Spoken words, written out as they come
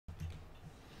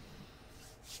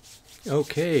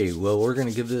Okay, well, we're going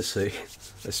to give this a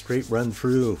straight run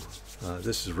through.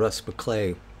 This is Russ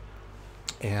McClay,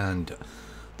 and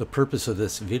the purpose of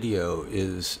this video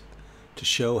is to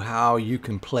show how you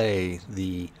can play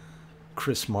the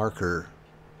Chris Marker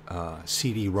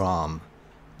CD-ROM,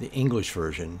 the English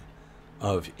version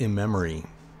of Immemory,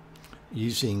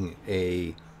 using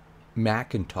a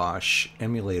Macintosh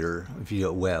emulator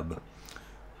via web.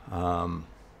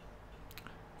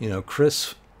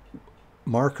 Chris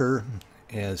Marker,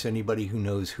 as anybody who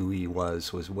knows who he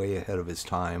was way ahead of his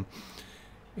time.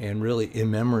 And really,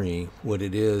 Immemory, what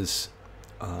it is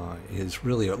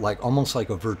really almost like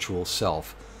a virtual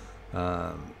self.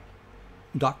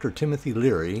 Dr. Timothy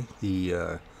Leary,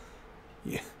 the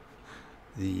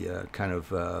kind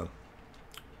of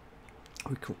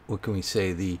what can we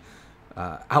say, the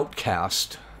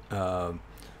outcast,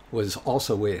 was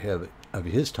also way ahead of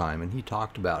his time, and he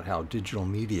talked about how digital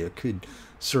media could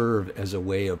serve as a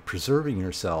way of preserving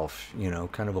yourself,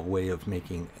 kind of a way of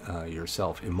making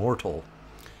yourself immortal.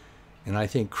 And I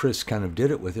think Chris kind of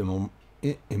did it with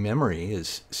Immemory,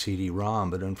 his CD-ROM,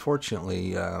 but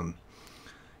unfortunately,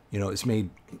 it's made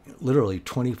literally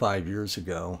 25 years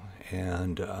ago,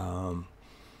 and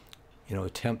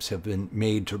attempts have been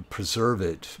made to preserve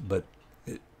it, but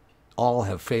all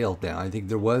have failed now. I think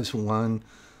there was one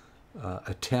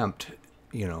attempt,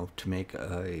 to make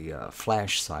a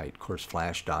Flash site. Of course,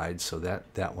 Flash died, so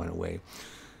that went away.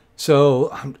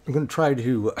 So I'm going to try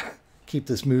to keep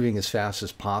this moving as fast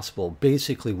as possible.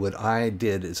 Basically, what I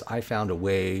did is I found a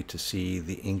way to see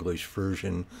the English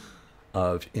version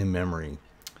of Immemory.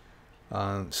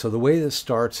 So the way this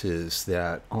starts is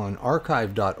that on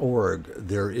archive.org,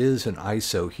 there is an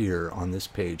ISO here on this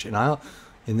page. And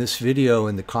in this video,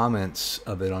 in the comments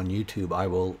of it on YouTube, I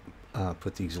will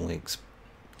put these links.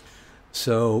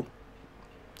 So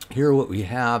here what we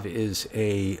have is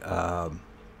a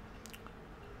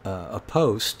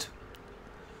post,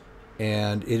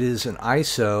 and it is an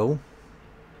ISO,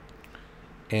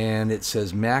 and it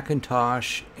says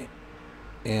Macintosh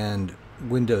and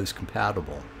Windows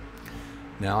compatible.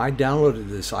 Now, I downloaded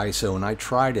this ISO and I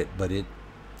tried it, but it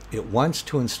wants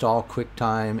to install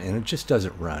QuickTime and it just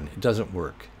doesn't run. It doesn't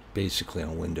work basically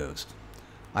on Windows.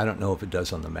 I don't know if it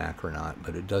does on the Mac or not,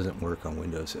 but it doesn't work on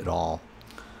Windows at all.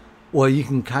 Well, you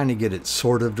can kind of get it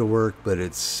sort of to work, but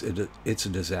it's a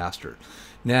disaster.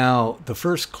 Now, the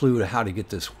first clue to how to get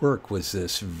this work was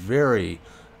this very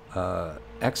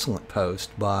excellent post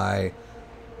by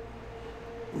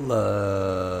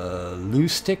Lustig,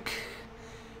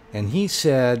 and he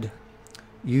said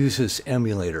use this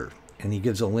emulator, and he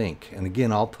gives a link. And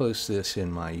again, I'll post this in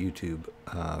my YouTube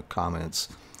comments.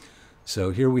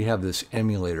 So here we have this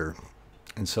emulator,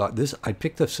 and so I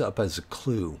picked this up as a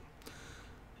clue,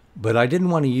 but I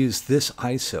didn't want to use this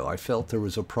ISO. I felt there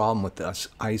was a problem with this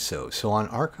ISO. So on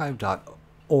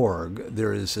archive.org,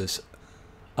 there is this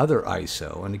other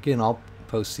ISO, and again, I'll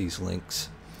post these links,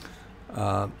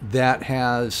 that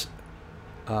has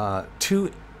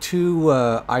two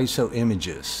ISO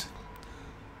images.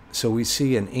 So we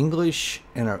see an English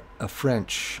and a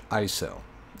French ISO,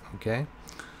 okay?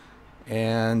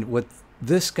 And what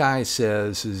this guy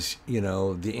says is,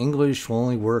 the English will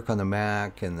only work on the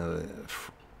Mac and the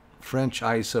French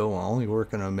ISO will only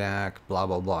work on a Mac, blah,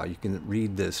 blah, blah. You can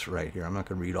read this right here. I'm not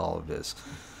going to read all of this.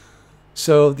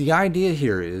 So the idea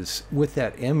here is, with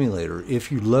that emulator,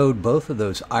 if you load both of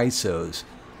those ISOs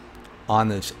on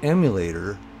this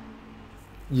emulator,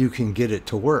 you can get it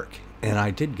to work. And I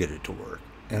did get it to work.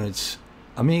 And it's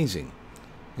amazing.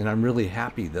 And I'm really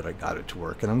happy that I got it to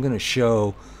work. And I'm going to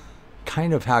show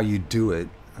kind of how you do it.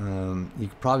 You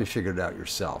could probably figure it out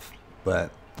yourself,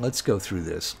 but let's go through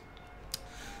this.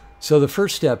 So the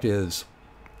first step is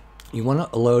you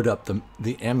want to load up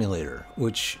the emulator,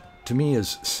 which to me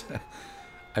is,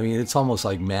 it's almost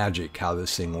like magic how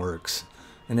this thing works.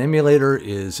 An emulator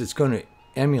it's going to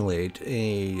emulate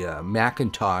a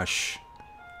Macintosh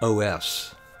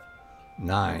OS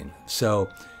 9. So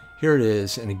here it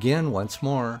is, and again, once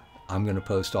more, I'm going to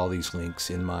post all these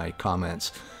links in my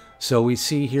comments. So we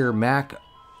see here Mac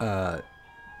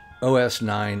OS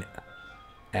 9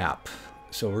 app.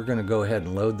 So we're going to go ahead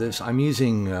and load this. I'm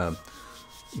using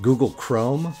Google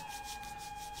Chrome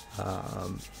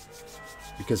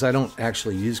because I don't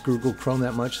actually use Google Chrome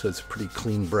that much, so it's a pretty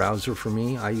clean browser for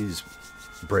me. I use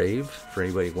Brave, for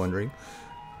anybody wondering.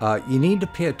 You need to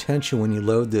pay attention when you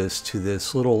load this to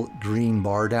this little green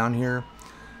bar down here,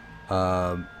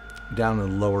 down in the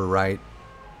lower right,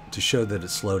 to show that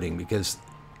it's loading, because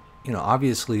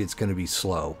obviously it's going to be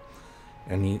slow,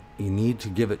 and you need to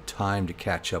give it time to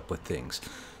catch up with things.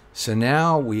 So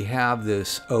now we have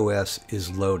this OS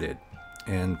is loaded.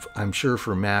 And I'm sure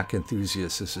for Mac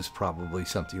enthusiasts, this is probably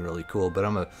something really cool, but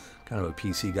I'm a kind of a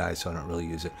PC guy, so I don't really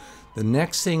use it. The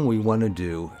next thing we want to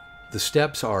do, the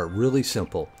steps are really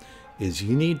simple, is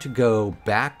you need to go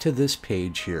back to this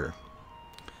page here.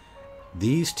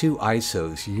 These two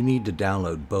ISOs, you need to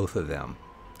download both of them.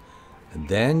 And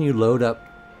then you load up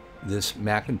this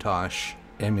Macintosh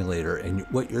emulator, and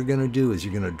what you're going to do is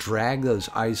you're going to drag those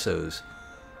ISOs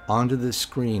onto the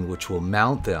screen, which will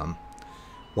mount them.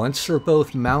 Once they're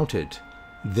both mounted,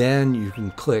 then you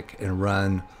can click and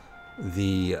run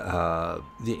the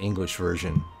English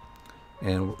version.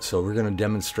 And so we're going to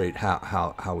demonstrate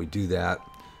how we do that.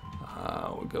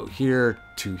 We'll go here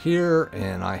to here,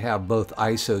 and I have both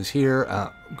ISOs here.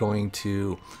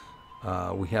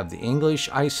 We have the English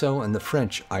ISO and the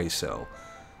French ISO.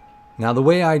 Now the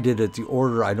way I did it, the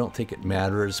order, I don't think it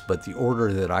matters, but the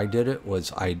order that I did it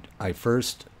was I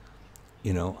first,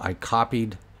 I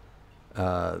copied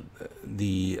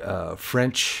the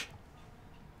French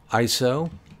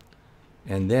ISO,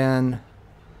 and then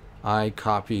I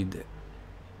copied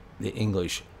the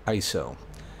English ISO.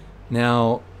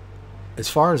 Now, as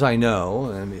far as I know,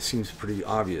 and it seems pretty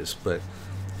obvious, but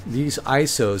these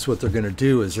ISOs, what they're going to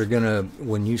do is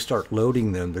when you start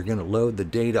loading them, they're going to load the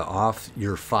data off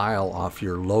your file, off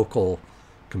your local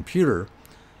computer.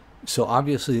 So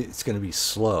obviously it's going to be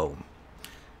slow.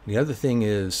 The other thing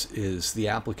is the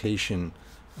application,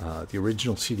 the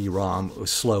original CD-ROM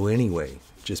was slow anyway,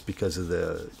 just because of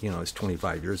it's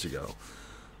 25 years ago.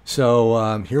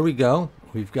 So here we go.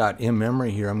 We've got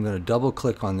Immemory here. I'm going to double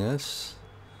click on this,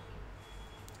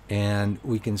 and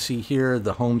we can see here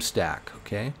the home stack,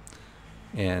 okay?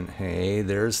 And hey,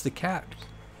 there's the cat,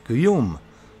 Guillaume,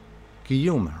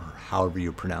 or however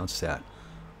you pronounce that.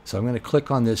 So I'm going to click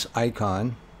on this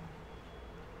icon,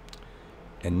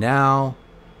 and now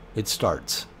it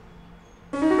starts.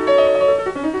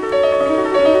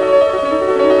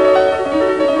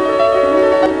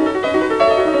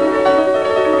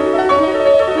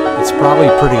 It's probably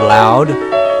pretty loud.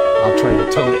 I'll try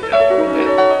to tone it down a little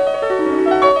bit.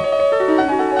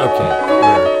 Okay,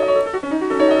 there.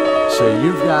 So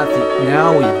we've got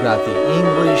the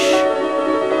English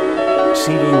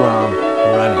CD-ROM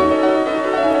running.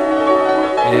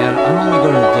 And I'm only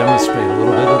going to demonstrate a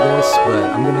little bit of this, but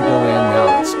I'm going to go in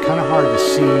now. It's kind of hard to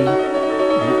see the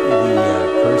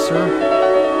cursor.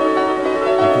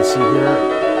 You can see here,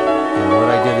 and what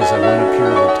I did is I went up here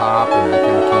to the top and I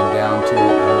kind of came down to it. I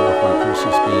don't know if my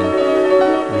cursor's being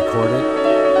recorded.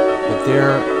 But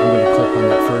there, I'm going to click on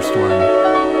that first one.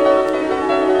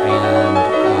 And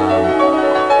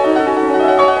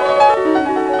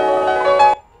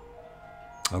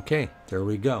okay, there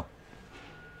we go.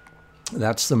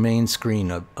 That's the main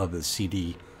screen of the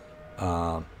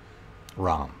CD-ROM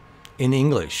in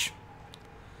English.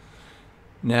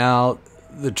 Now,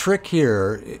 the trick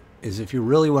here is if you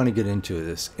really want to get into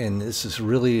this, and this is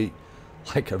really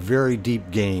like a very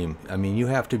deep game. I mean, you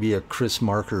have to be a Chris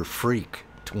Marker freak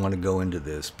to want to go into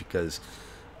this, because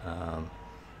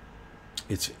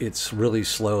it's really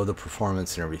slow, the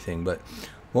performance and everything. But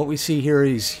what we see here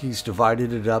is he's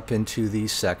divided it up into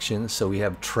these sections. So we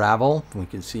have travel, we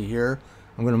can see here.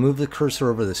 I'm going to move the cursor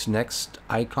over this next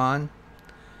icon,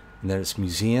 and then it's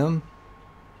museum,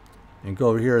 and go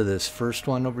over here to this first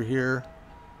one over here,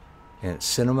 and it's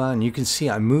cinema. And you can see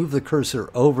I move the cursor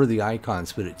over the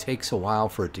icons, but it takes a while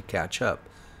for it to catch up.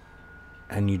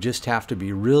 And you just have to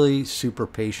be really super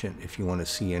patient if you want to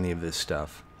see any of this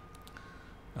stuff.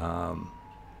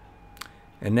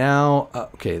 And now,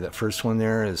 okay, that first one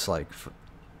there is like,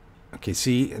 okay,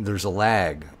 see, there's a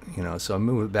lag, so I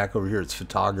move it back over here, it's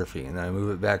photography, and then I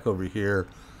move it back over here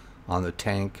on the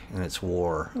tank, and it's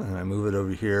war, and I move it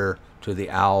over here to the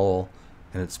owl,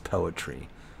 and it's poetry.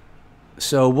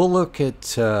 So we'll look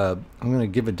at, I'm going to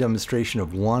give a demonstration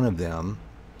of one of them.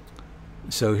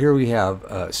 So here we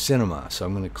have cinema, so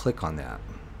I'm going to click on that.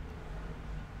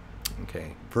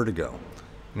 Okay, Vertigo.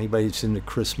 Anybody who's into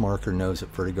Chris Marker knows that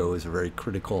Vertigo is a very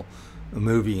critical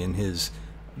movie in his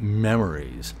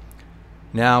memories.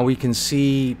 Now we can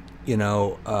see,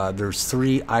 there's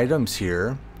 3 items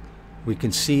here. We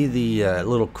can see the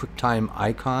little QuickTime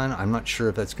icon. I'm not sure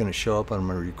if that's going to show up on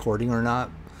my recording or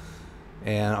not.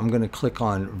 And I'm going to click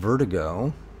on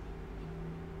Vertigo.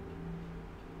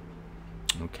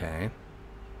 Okay.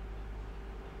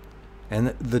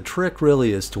 And the trick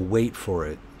really is to wait for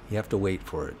it. You have to wait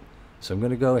for it. So I'm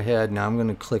going to go ahead, now I'm going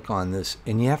to click on this,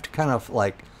 and you have to kind of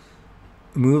like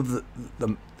move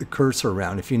the cursor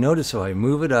around. If you notice, if I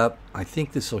move it up, I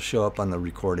think this will show up on the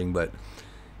recording, but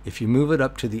if you move it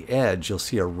up to the edge, you'll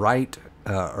see a red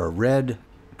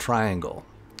triangle.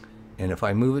 And if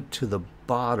I move it to the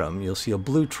bottom, you'll see a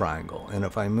blue triangle. And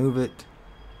if I move it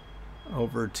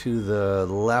over to the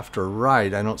left or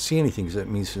right, I don't see anything because it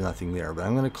means there's nothing there. But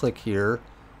I'm going to click here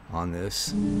on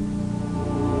this.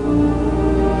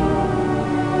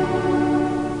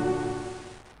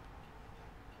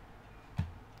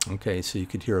 Okay, so you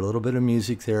could hear a little bit of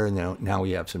music there, and now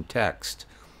we have some text.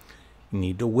 You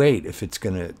need to wait if it's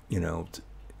going to, you know,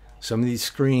 some of these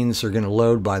screens are going to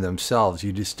load by themselves.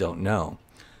 You just don't know.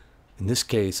 In this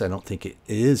case, I don't think it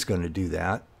is going to do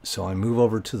that. So I move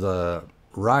over to the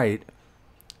right,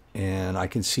 and I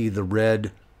can see the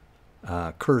red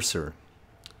cursor.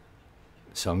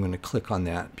 So I'm going to click on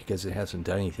that because it hasn't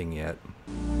done anything yet.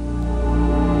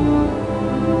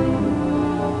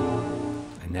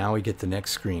 And now we get the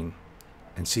next screen.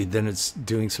 And see, then it's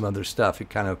doing some other stuff. It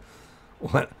kind of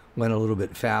went a little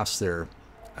bit fast there.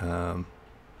 Not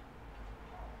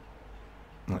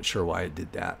sure why it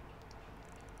did that.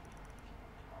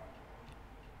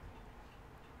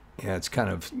 Yeah, it's kind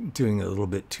of doing it a little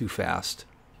bit too fast.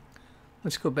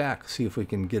 Let's go back, see if we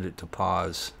can get it to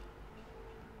pause.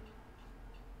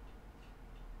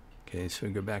 Okay, so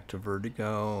we go back to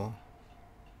Vertigo.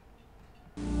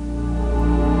 I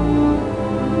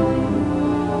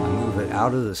move it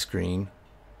out of the screen.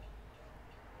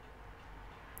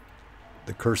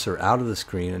 The cursor out of the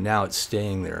screen, and now it's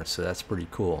staying there, so that's pretty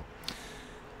cool.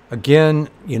 Again,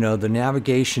 you know, the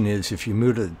navigation is if you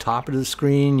move to the top of the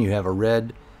screen, you have a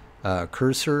red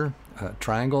cursor,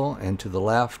 triangle, and to the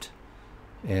left,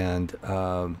 and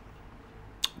to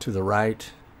the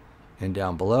right, and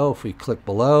down below. If we click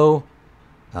below,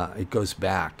 it goes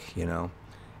back, you know.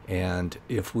 And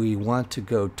if we want to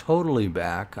go totally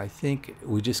back, I think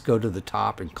we just go to the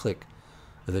top and click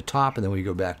the top, and then we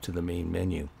go back to the main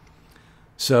menu.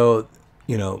 So,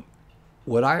 you know,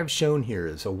 what I have shown here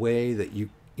is a way that you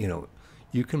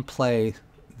can play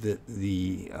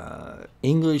the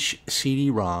English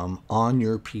CD-ROM on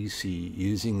your PC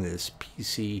using this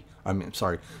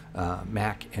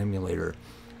Mac Emulator,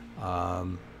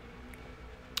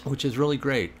 which is really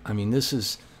great. I mean, this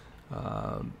is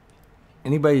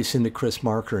anybody who's into Chris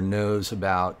Marker knows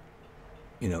about,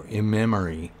 you know,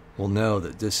 Immemory will know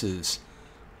that this is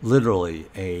literally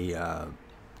a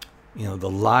you know, the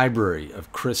library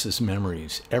of Chris's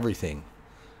memories, everything.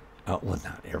 Well,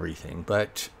 not everything,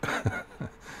 but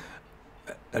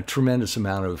a tremendous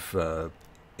amount of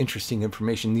interesting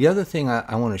information. The other thing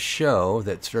I want to show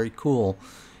that's very cool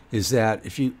is that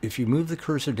if you move the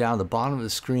cursor down the bottom of the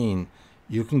screen,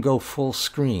 you can go full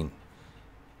screen,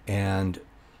 and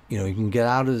you know, you can get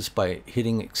out of this by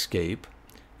hitting Escape.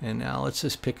 And now let's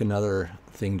just pick another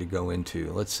thing to go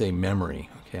into. Let's say memory.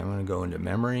 Okay, I'm going to go into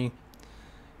memory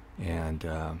and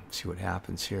see what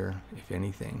happens here, if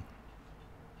anything.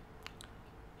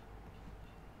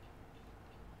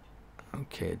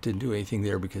 Okay, it didn't do anything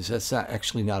there because that's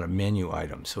actually not a menu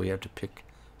item. So we have to pick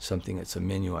something that's a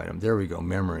menu item. There we go,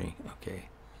 memory. Okay,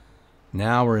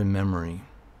 now we're in memory.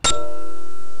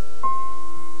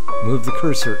 Move the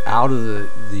cursor out of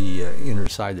the inner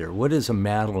side there. What is a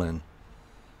Madeleine?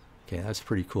 Okay, that's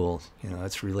pretty cool. You know,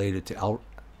 that's related to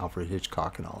Alfred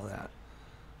Hitchcock and all of that.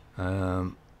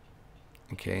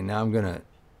 Okay, now I'm gonna,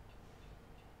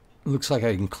 looks like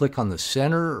I can click on the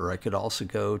center, or I could also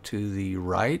go to the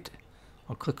right.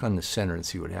 I'll click on the center and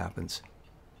see what happens.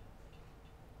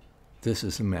 This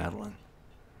is a Madeleine.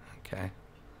 Okay.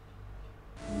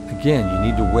 Again, you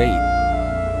need to wait.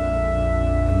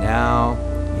 And now,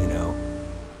 you know,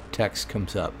 text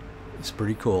comes up. It's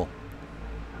pretty cool.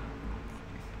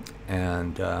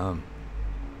 And go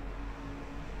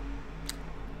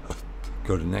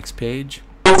to the next page.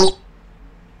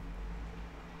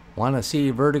 Want to see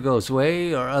Vertigo's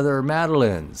Way or other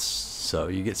Madeleines? So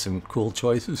you get some cool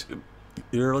choices.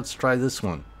 Here, let's try this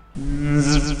one.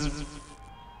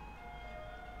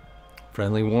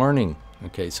 Friendly warning.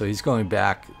 Okay, so he's going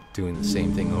back, doing the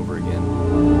same thing over again.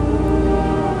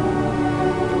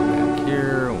 Go back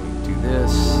here, and we do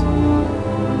this.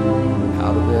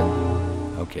 Out of it.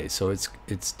 Okay, so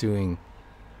it's doing,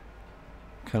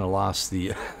 kind of lost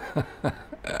the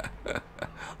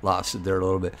lost it there a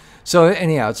little bit. So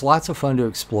anyhow, it's lots of fun to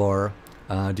explore.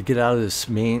 To get out of this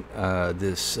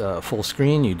full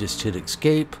screen, you just hit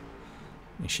Escape.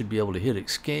 You should be able to hit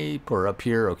Escape, or up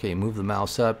here. Okay, move the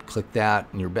mouse up, click that,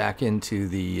 and you're back into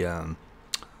the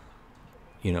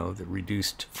you know, the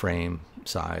reduced frame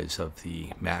size of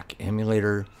the Mac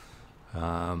Emulator,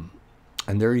 and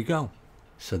there you go.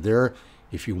 So there,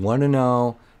 if you want to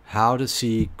know how to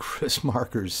see Chris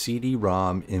Marker's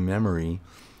CD-ROM in memory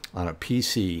on a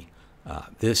PC,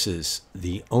 this is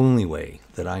the only way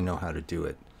that I know how to do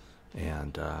it.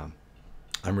 And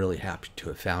I'm really happy to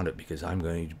have found it because I'm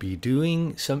going to be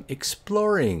doing some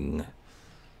exploring.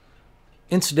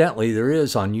 Incidentally, there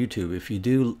is on YouTube, if you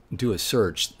do a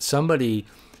search, somebody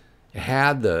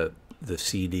had the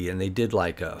CD and they did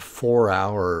like a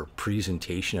 4-hour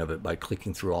presentation of it by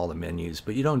clicking through all the menus,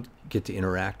 but you don't get to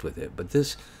interact with it. But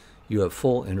this, you have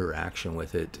full interaction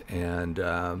with it, and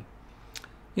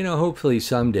you know, hopefully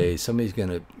someday somebody's going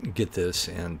to get this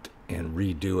and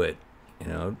redo it. You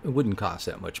know, it wouldn't cost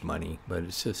that much money, but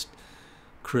it's just,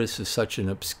 Chris is such an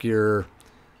obscure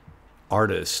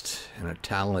artist and a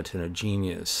talent and a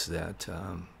genius that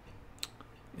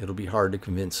it'll be hard to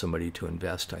convince somebody to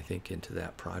invest, I think, into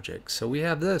that project. So we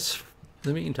have this in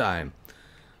the meantime.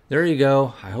 There you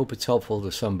go. I hope it's helpful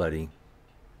to somebody.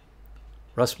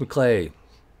 Russ McClay,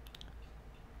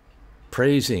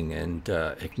 praising and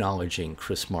acknowledging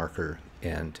Chris Marker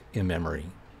and Immemory.